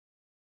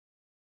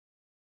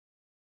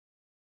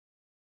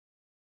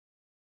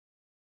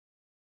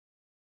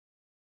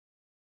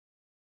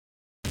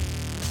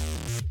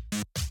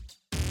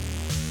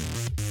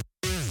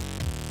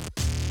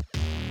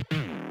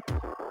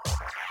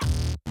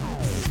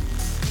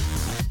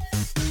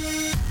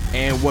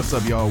And what's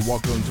up, y'all?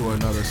 Welcome to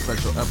another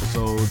special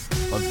episode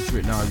of the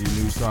Technology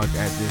News Talk.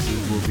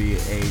 As will be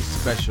a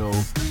special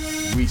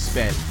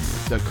Respect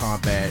the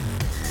Combat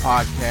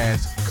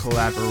podcast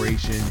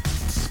collaboration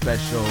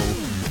special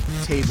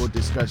table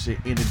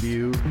discussion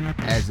interview.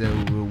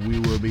 We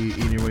will be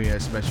interviewing a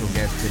special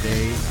guest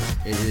today.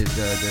 It is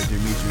the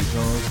Dimitri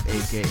Jones,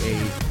 aka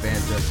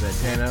Vanta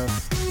Santana.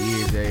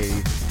 He is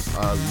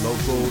a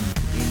local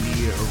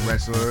indie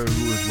wrestler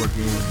who is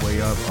working his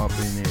way up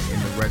in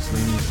the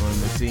wrestling on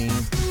the scene.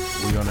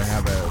 We're gonna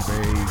have a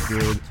very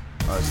good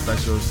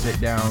special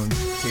sit down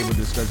table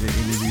discussion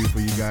interview for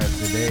you guys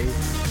today.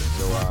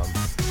 So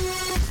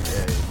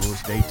we'll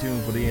stay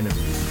tuned for the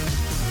interview.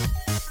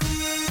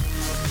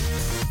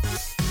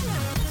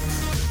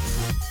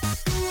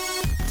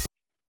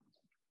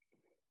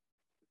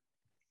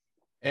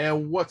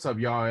 And what's up,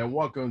 y'all? And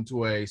welcome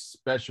to a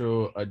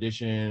special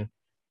edition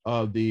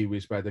of the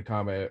Respect the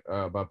Combat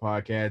by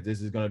podcast.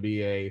 This is going to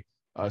be a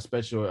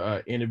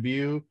special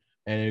interview.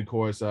 And of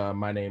course,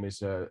 my name is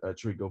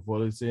Trico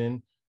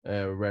Fullerton,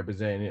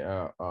 representing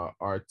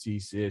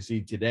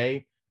RTCC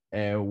today.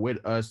 And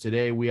with us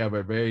today, we have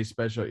a very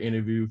special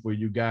interview for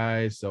you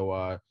guys.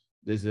 So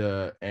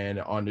and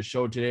on the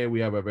show today, we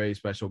have a very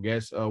special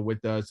guest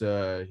with us.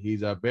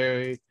 He's a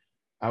very,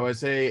 I would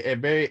say, a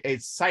very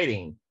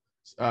exciting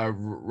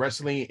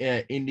wrestling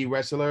indie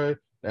wrestler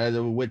that is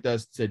with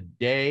us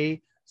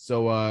today.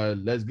 So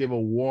let's give a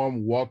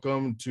warm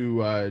welcome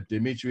to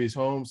Demetrius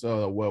Holmes.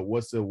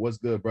 What's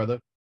good, brother?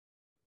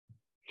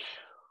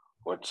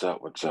 What's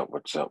up?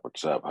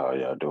 How are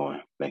y'all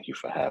doing? Thank you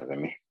for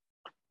having me.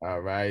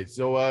 All right.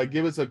 So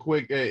give us a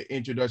quick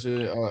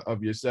introduction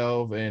of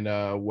yourself and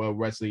what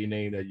wrestling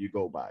name that you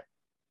go by.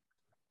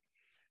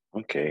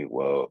 Okay,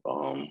 well,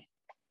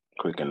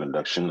 quick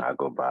introduction. I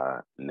go by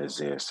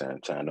Nazir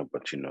Santana,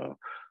 but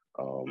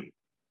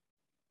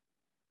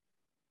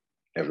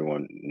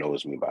everyone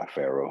knows me by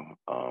Pharaoh.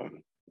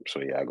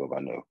 So yeah, I go by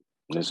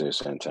Nazir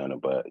Santana,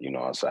 but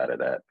outside of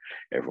that,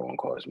 everyone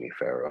calls me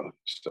Pharaoh.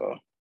 So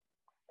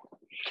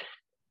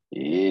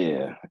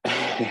yeah.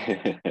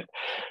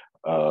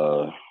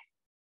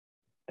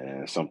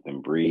 And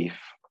something brief.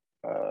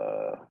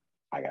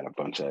 I got a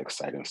bunch of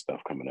exciting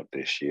stuff coming up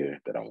this year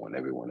that I want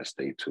everyone to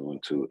stay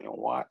tuned to and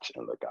watch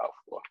and look out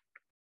for.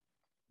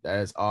 That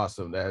is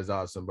awesome. That is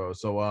awesome, bro.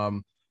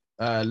 So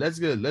let's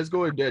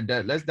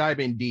dive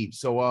in deep.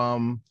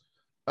 So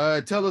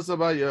tell us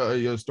about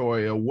your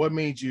story. What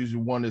made you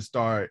want to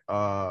start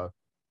a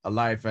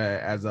life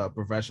as a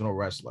professional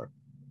wrestler?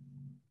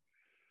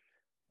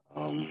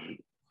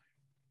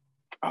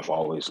 I've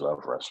always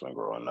loved wrestling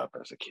growing up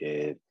as a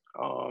kid.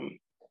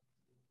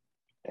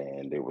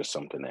 And it was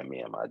something that me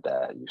and my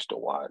dad used to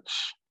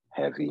watch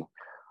heavy.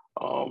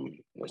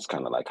 It's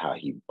kind of like how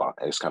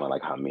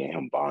me and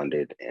him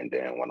bonded. And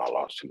then when I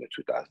lost him in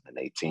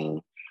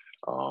 2018,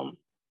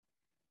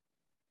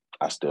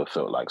 I still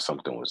felt like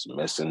something was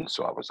missing.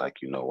 So I was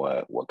like, you know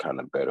what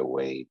kind of better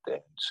way than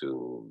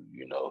to,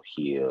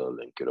 heal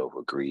and get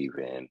over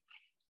grieving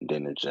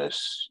than to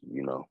just,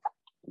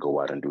 go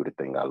out and do the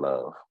thing I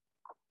love.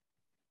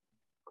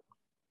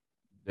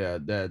 Yeah,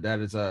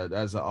 that's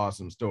an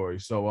awesome story.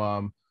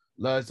 So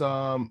let's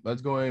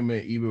go in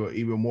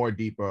even more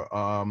deeper.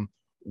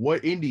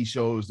 What indie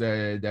shows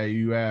that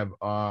you have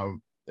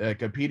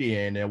competed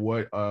in, and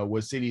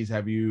what cities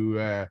have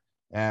you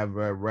have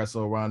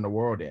wrestled around the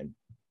world in?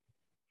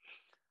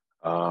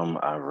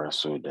 I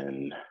wrestled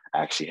and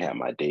actually had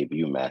my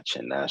debut match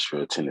in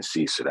Nashville,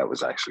 Tennessee. So that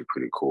was actually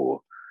pretty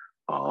cool.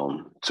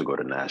 To go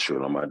to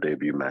Nashville on my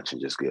debut match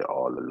and just get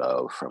all the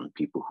love from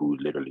people who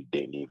literally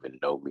didn't even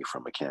know me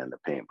from a can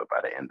of paint. But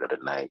by the end of the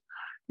night,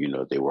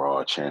 they were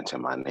all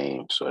chanting my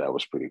name. So that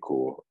was pretty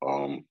cool.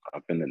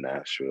 I've been to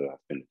Nashville, I've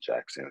been to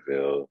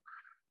Jacksonville.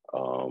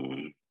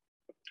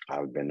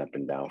 I've been up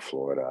and down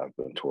Florida. I've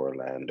been to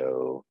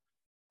Orlando.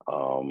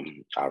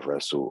 I've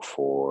wrestled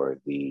for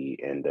the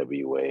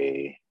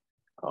NWA.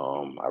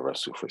 I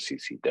wrestled for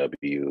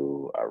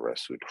CCW. I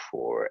wrestled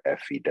for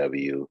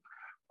FEW.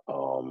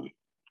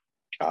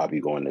 I'll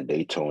be going to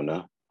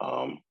Daytona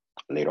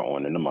later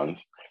on in the month,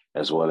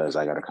 as well as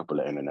I got a couple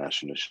of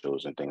international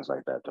shows and things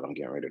like that I'm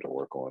getting ready to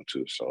work on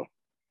too. So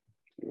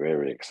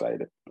very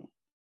excited.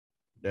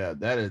 Yeah,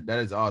 that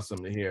is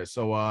awesome to hear.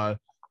 So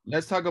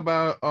let's talk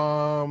about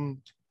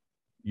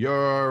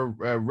your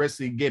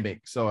wrestling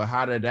gimmick. So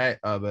how did that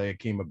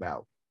came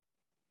about?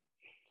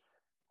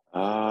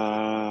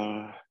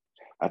 I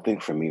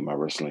think for me, my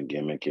wrestling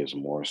gimmick is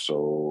more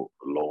so,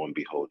 lo and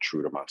behold,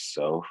 true to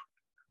myself.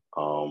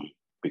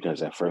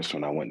 Because at first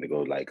when I went to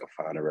go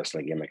find a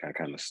wrestling gimmick, I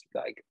kind of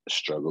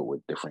struggled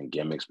with different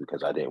gimmicks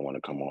because I didn't want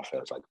to come off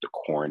as like the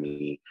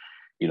corny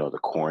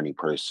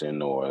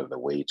person or the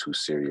way too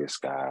serious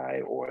guy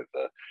or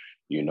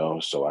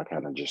so I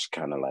kind of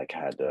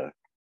had to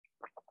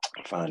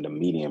find a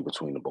medium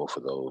between the both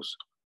of those.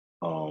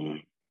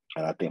 And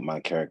I think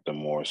my character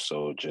more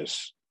so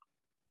just,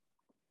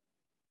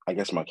 I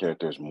guess my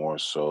character is more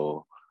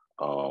so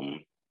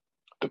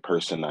the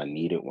person I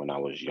needed when I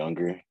was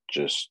younger,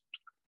 just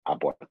I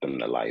brought them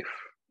to life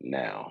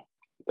now.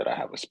 that I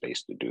have a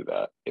space to do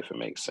that, if it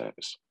makes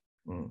sense.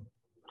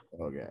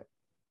 Okay.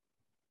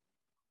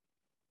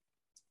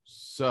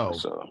 So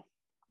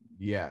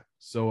yeah.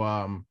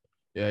 So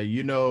yeah,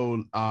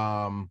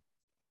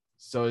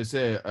 so it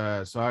said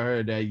so I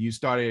heard that you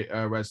started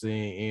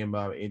wrestling in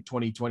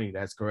 2020,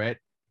 that's correct?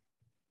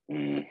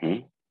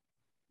 Mm-hmm.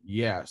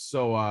 Yeah.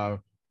 So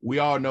we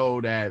all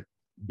know that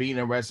being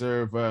a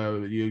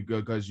wrestler you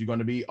because you're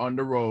gonna be on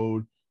the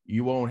road,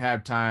 you won't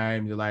have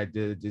time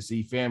to to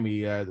see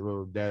family that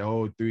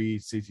whole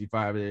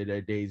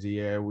 365 days a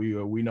year.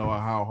 We know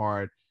how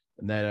hard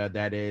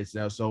that is.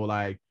 So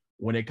like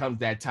when it comes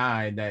that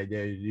time that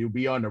you'll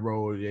be on the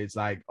road, it's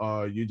like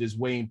you're just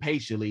waiting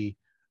patiently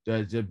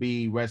to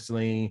be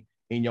wrestling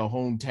in your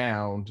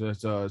hometown.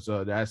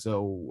 So that's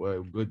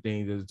a good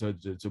thing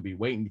to be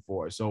waiting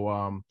for.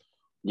 So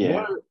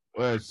Yeah.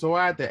 so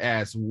I have to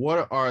ask,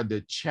 what are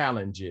the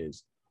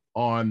challenges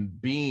on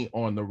being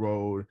on the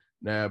road?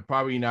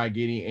 Probably not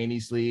getting any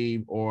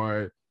sleep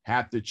or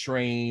have to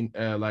train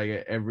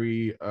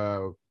every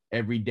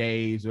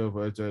day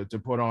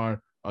to put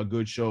on a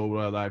good show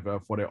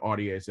for the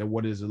audience. And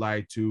what is it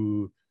like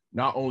to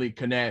not only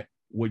connect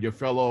with your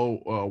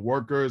fellow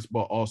workers,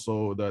 but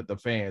also the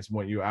fans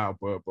when you're out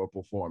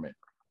performing?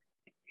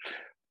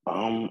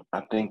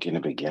 I think in the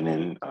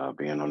beginning,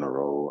 being on the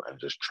road and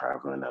just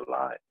traveling a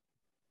lot,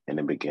 in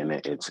the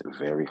beginning, it's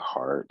very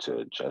hard to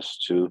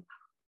adjust to.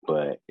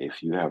 But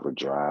if you have a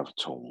drive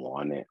to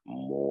want it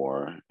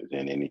more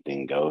than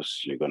anything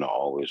else, you're gonna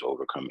always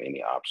overcome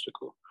any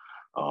obstacle.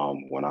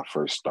 Um, when I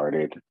first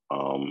started,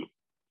 um,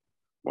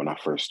 when I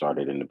first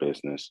started in the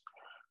business,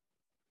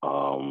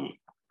 um,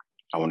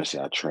 I want to say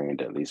I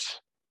trained at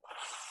least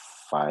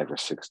 5 or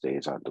 6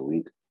 days out the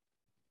week,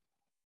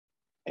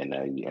 and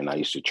I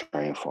used to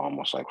train for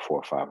almost like 4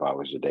 or 5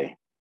 hours a day,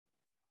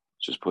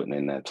 just putting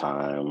in that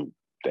time,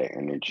 that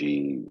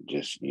energy,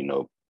 just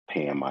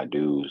paying my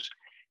dues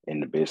in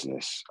the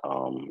business.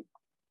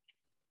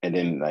 And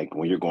then like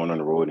when you're going on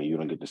the road and you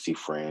don't get to see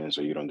friends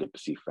or you don't get to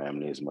see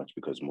family as much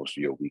because most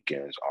of your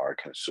weekends are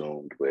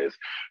consumed with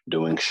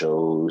doing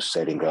shows,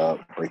 setting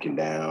up, breaking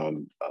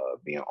down,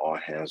 being all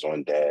hands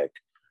on deck,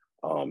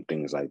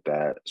 things like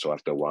that. So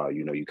after a while,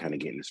 you kind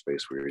of get in the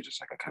space where you're just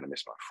like, I kind of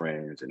miss my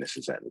friends and this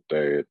is that and the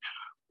third.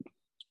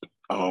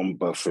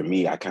 But for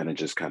me, I kind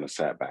of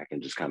sat back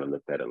and just kind of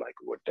looked at it like,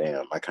 well,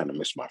 damn, I kind of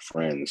miss my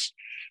friends.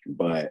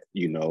 But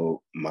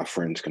my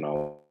friends can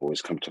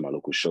always come to my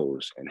local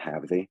shows, and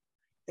have they?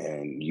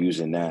 And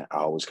using that, I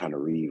always kind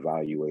of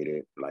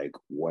reevaluated like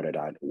what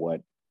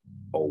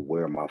or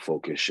where my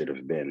focus should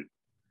have been.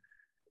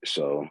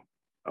 So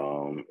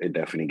it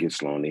definitely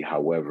gets lonely.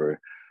 However,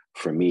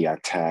 for me, I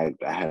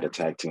had a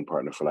tag team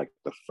partner for like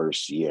the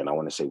first year. And I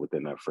want to say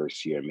within that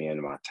first year, me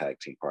and my tag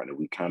team partner,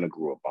 we kind of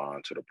grew a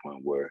bond to the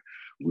point where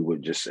we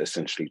would just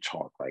essentially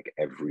talk like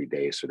every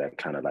day. So that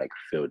kind of like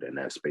filled in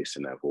that space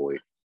and that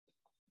void.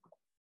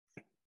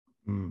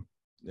 Mm.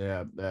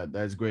 Yeah,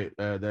 that's great.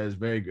 That is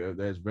very good.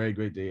 That's very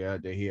great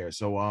to hear.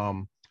 So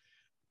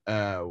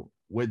uh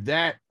with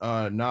that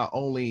not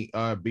only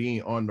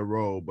being on the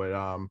road but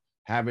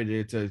having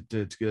it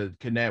to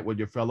connect with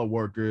your fellow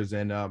workers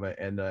and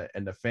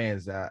the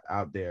fans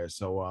out there.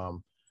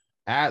 So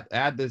add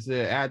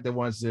the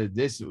ones to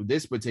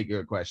this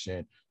particular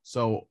question.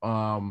 So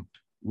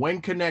when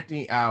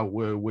connecting out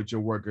with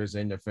your workers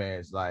and the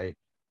fans, like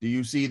do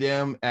you see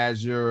them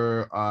as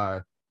your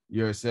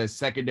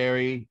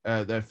secondary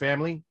the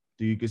family?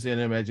 Do you consider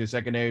them as your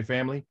secondary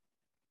family?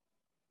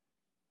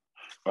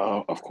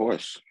 Of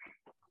course.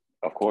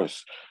 Of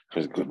course,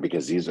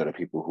 because these are the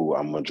people who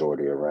I'm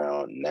majority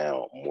around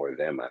now more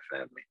than my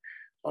family.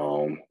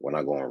 When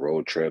I go on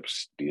road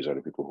trips, these are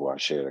the people who I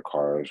share the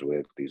cars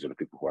with. These are the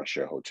people who I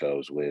share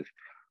hotels with.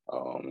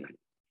 Um,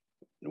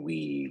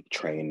 we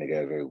train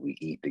together. We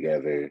eat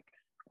together.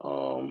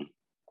 Um,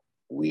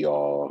 we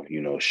all,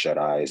 shut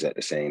eyes at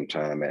the same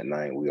time at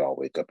night. We all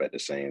wake up at the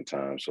same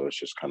time. So it's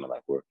just kind of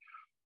like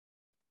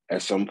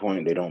at some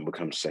point, they don't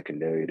become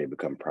secondary, they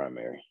become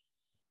primary.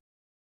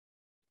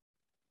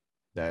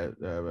 That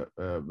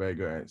very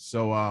good.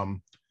 So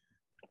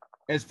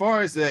as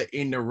far as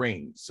in the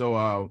ring,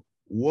 so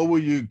what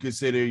would you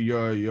consider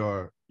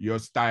your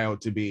style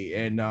to be,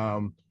 and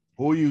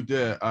who you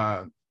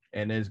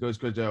and it's goes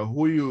because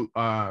who you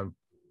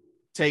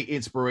take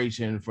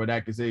inspiration for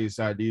that? Consider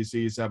yourself. Do you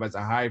see yourself as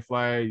a high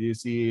flyer? Do you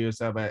see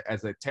yourself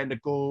as a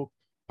technical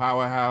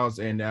powerhouse?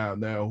 And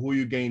who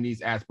you gain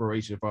these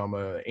aspirations from?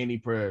 Any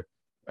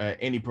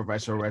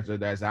professional wrestler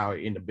that's out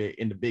in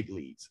the big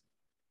leagues.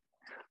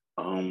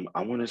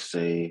 I want to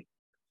say,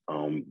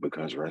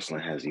 because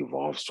wrestling has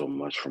evolved so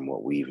much from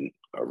what we've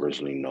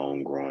originally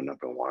known growing up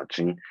and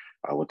watching,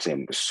 I would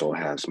say so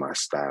has my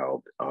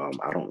style.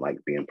 I don't like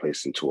being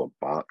placed into a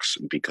box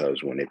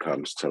because when it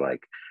comes to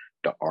like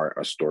the art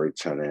of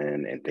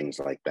storytelling and things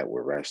like that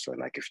with wrestling,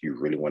 like if you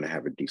really want to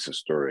have a decent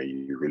story,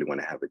 you really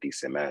want to have a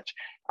decent match,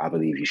 I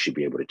believe you should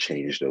be able to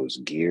change those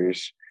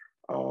gears.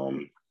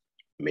 Um,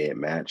 Mid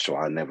match. So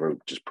I never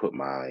just put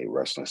my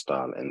wrestling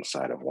style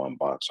inside of one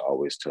box. I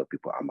always tell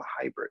people I'm a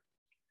hybrid.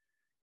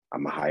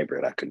 I'm a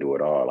hybrid. I can do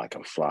it all. I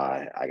can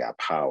fly. I got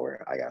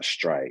power. I got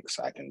strikes.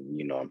 I can,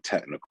 I'm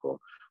technical.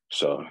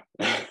 So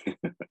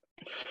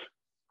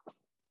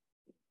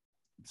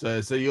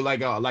So you're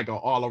like a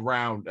all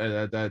around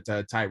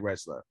that type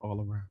wrestler, all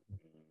around.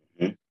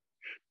 mhm.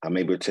 I'm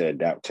able to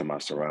adapt to my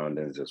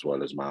surroundings as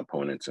well as my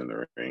opponents in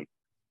the ring.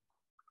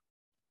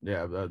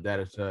 Yeah,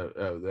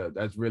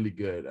 that's really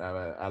good.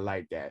 I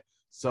like that.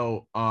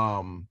 So,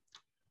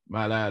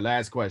 my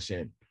last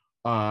question: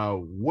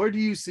 where do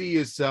you see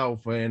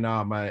yourself in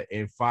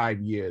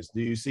 5 years?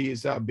 Do you see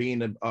yourself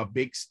being a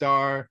big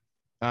star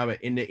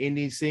in the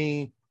indie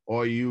scene,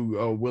 or are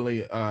you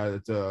willing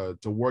to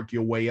work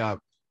your way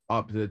up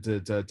to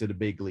the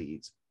big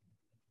leagues?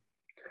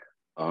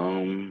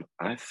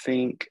 I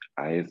think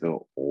either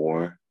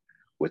or,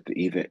 with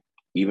the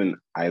even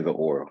either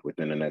or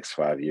within the next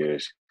 5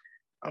 years,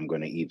 I'm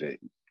gonna either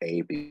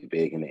A, be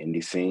big in the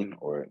indie scene,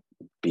 or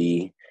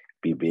B,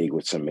 be big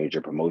with some major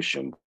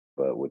promotion.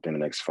 But within the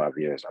next 5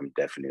 years, I'm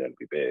definitely gonna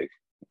be big.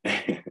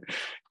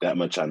 That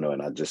much I know,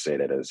 and I just say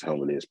that as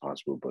humbly as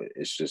possible. But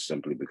it's just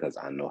simply because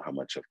I know how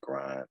much of the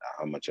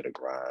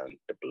grind,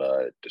 the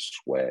blood, the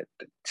sweat,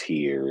 the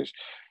tears,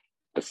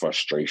 the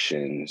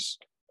frustrations.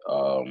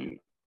 Um,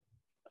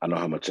 I know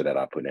how much of that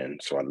I put in,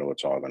 so I know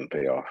it's all gonna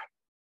pay off.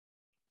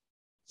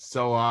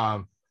 So,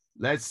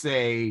 let's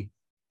say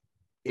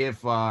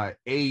if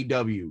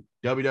AEW,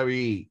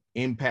 WWE,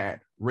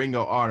 Impact, Ring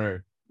of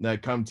Honor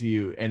that come to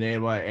you and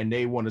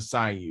they want to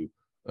sign you,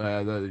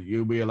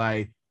 you'll be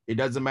like, it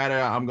doesn't matter.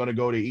 I'm gonna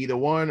go to either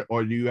one,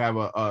 or do you have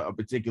a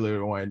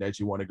particular one that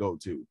you want to go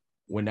to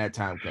when that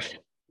time comes?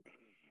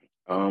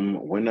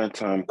 When that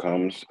time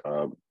comes,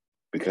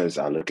 because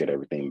I look at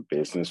everything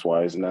business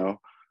wise now.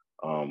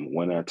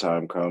 When that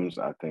time comes,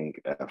 I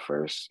think at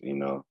first,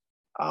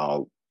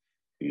 I'll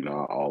I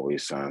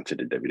always sign to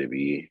the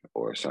WWE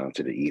or sign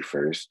to the E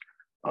first,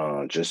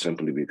 just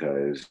simply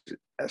because,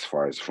 as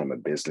far as from a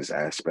business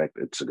aspect,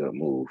 it's a good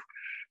move.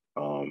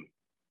 Um,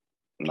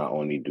 Not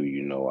only do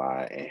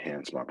I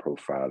enhance my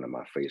profile and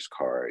my face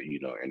card,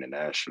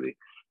 internationally,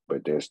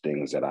 but there's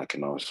things that I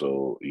can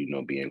also,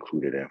 be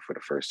included in for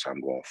the first time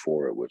going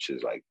forward, which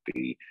is like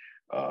the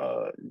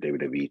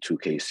WWE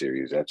 2K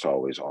series. That's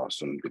always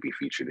awesome to be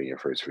featured in your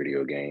first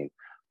video game.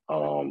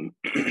 Um,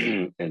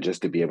 and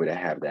just to be able to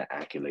have that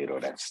accolade or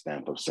that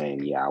stamp of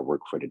saying, yeah, I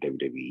work for the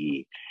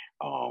WWE,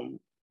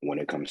 when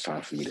it comes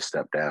time for me to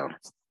step down.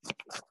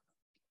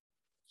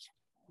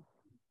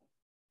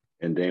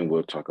 And then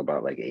we'll talk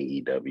about like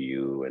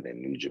AEW and then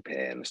New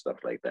Japan and stuff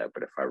like that.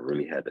 But if I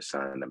really had to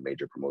sign a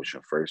major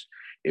promotion first,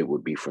 it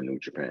would be for New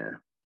Japan.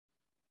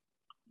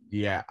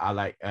 Yeah, I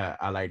like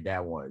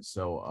that one.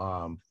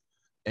 So,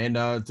 and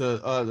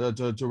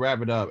to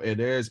wrap it up, if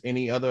there's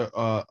any other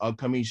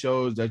upcoming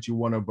shows that you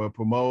want to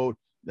promote,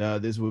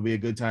 this would be a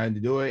good time to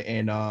do it.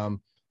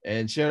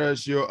 And share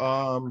us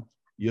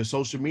your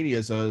social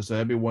media so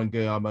everyone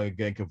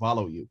can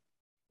follow you.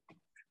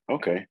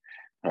 Okay.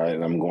 All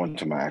right. I'm going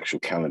to my actual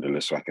calendar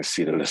list so I can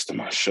see the list of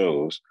my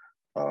shows.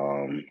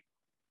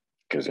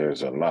 Because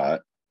there's a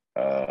lot.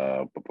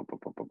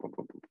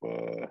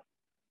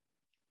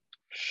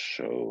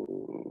 Show.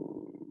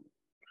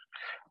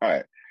 All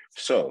right.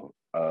 So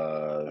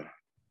the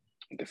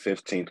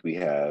 15th, we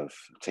have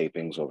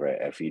tapings over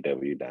at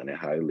FEW down in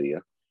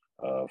Hialeah,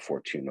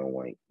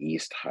 1401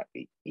 East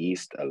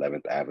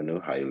 11th Avenue,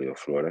 Hialeah,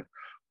 Florida.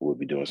 We'll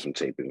be doing some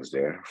tapings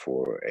there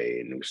for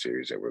a new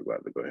series that we're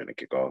about to go ahead and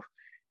kick off.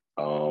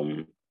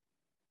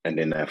 And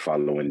then that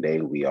following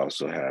day, we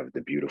also have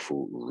the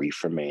beautiful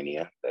Reefer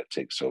Mania that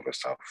takes over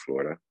South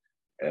Florida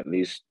at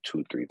least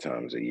 2-3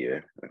 times a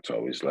year. It's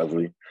always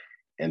lovely.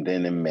 And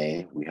then in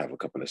May, we have a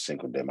couple of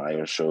Cinco de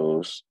Mayo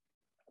shows.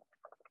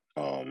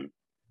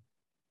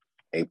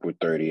 April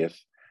 30th,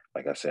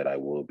 like I said, I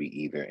will be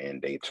either in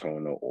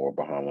Daytona or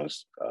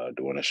Bahamas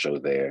doing a show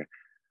there.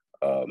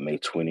 May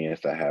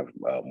 20th, I have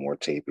more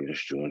tapings.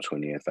 June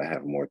 20th, I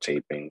have more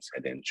tapings.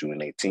 And then June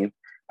 18th,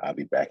 I'll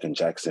be back in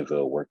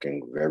Jacksonville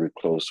working very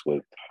close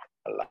with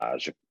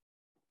Elijah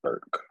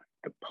Burke,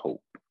 the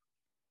Pope,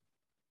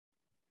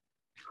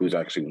 who's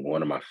actually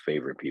one of my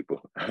favorite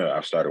people.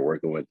 I started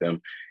working with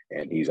him,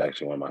 and he's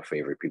actually one of my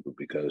favorite people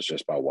because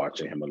just by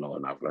watching him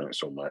alone, I've learned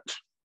so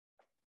much.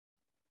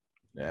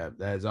 Yeah,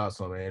 that's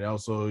awesome. And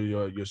also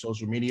your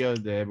social media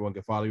that everyone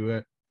can follow you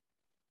at.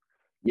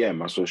 Yeah,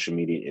 my social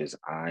media is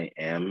I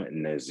am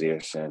Nazir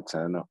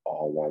Santana,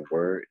 all one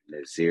word.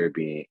 Nazir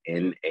being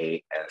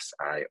Nasir,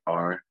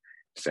 Santana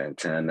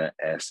Santana.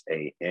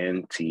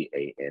 And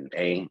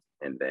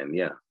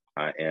then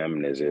I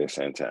am Nazir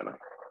Santana.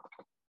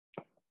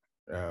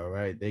 All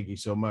right, thank you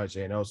so much,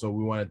 and also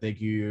we want to thank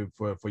you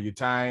for your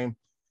time,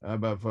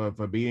 but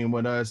for being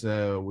with us.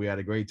 We had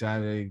a great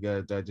time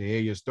to hear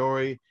your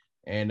story,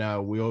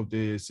 and we hope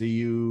to see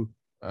you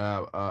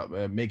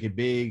make it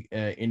big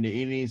in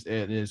the innings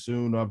and then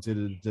soon up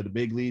to the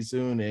big league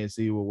soon, and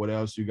see what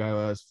else you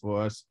got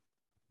for us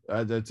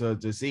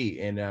to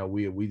see, and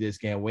we just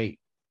can't wait.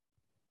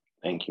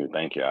 Thank you.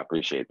 I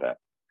appreciate that.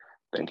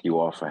 Thank you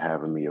all for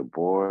having me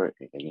aboard.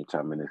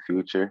 Anytime in the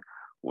future,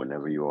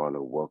 whenever you all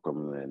are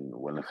welcome and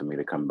willing for me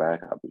to come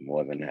back, I'll be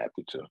more than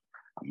happy to.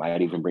 I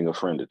might even bring a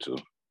friend or two.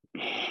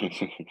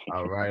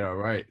 All right, all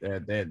right.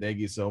 Thank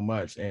you so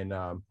much, and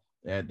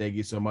thank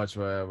you so much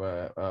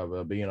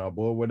for being on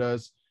board with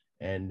us.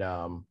 And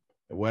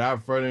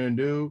without further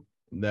ado,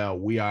 now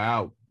we are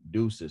out.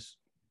 Deuces.